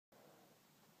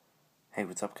Hey,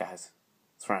 what's up, guys?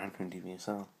 It's Ryan from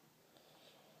DvsL.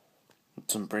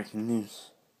 Some breaking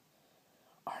news.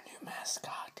 Our new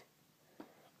mascot.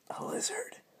 A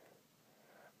lizard.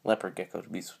 Leopard gecko, to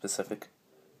be specific.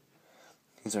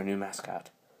 He's our new mascot.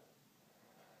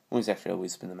 Well, he's actually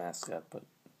always been the mascot, but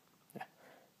yeah.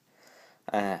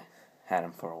 I had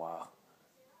him for a while.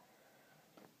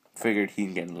 Figured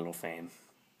he'd get a little fame.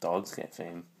 Dogs get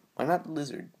fame. Why not the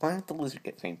lizard? Why not the lizard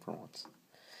get fame for once?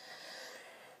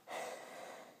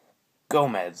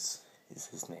 Gomez is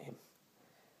his name.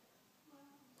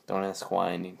 Don't ask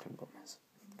why I named him Gomez.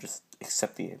 Just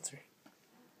accept the answer.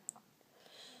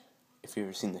 If you've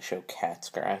ever seen the show Cat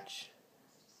Scratch,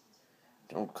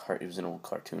 it was an old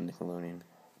cartoon, Nickelodeon.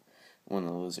 One of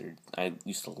the lizard. I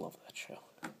used to love that show.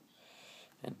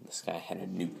 And this guy had a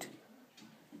newt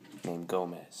named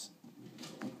Gomez.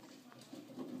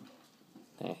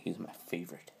 Yeah, he's my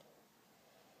favorite.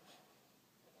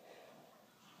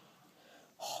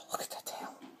 Oh, look at that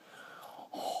tail.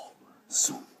 Oh,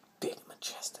 so big and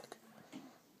majestic.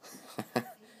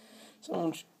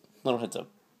 So, little heads up.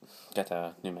 Got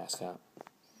a new mascot.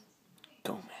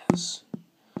 Gomez.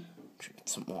 Should get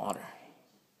some water.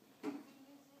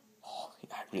 Oh,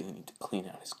 I really need to clean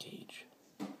out his cage.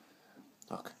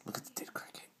 Look at the dead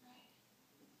cricket.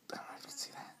 I don't know if you can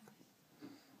see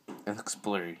that. It looks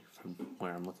blurry from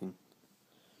where I'm looking.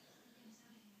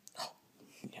 Oh,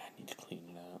 yeah, I need to clean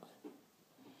it out.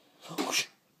 Oh,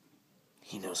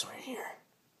 he knows we're here.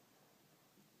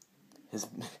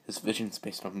 His vision's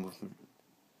based on movement.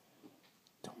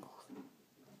 Don't move.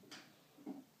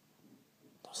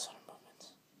 No sudden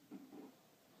movements.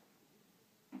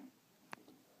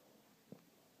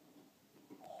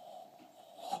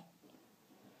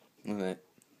 Look at that.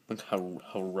 Look how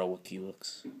heroic he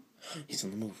looks. He's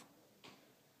on the move.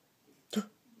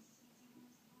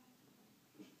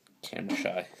 Camera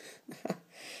shy.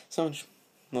 So much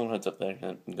little heads up there.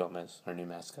 Gomez, our new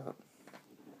mascot.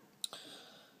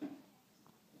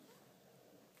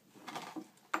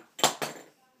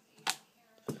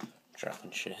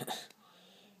 Dropping shit.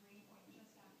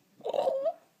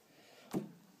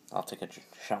 I'll take a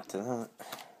shot to that.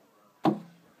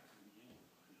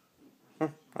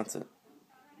 That's it.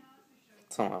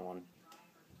 That's all I wanted.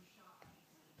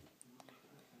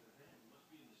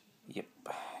 Yep,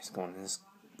 he's going in this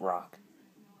rock.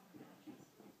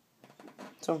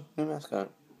 So, new mascot.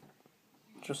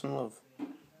 Show some love.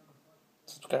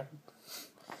 Subscribe.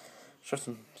 Show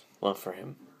some love for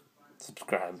him.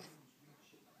 Subscribe,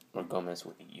 or Gomez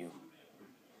will eat you.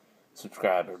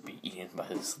 Subscribe or be eaten by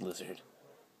this lizard.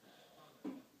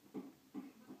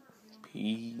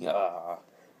 I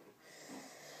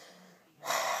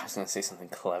was gonna say something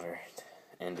clever to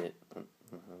end it.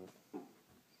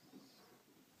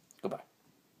 Goodbye.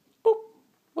 Boop.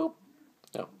 Boop.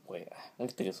 No, wait. I can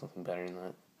think of something better than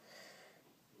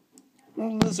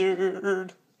that.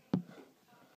 Lizard.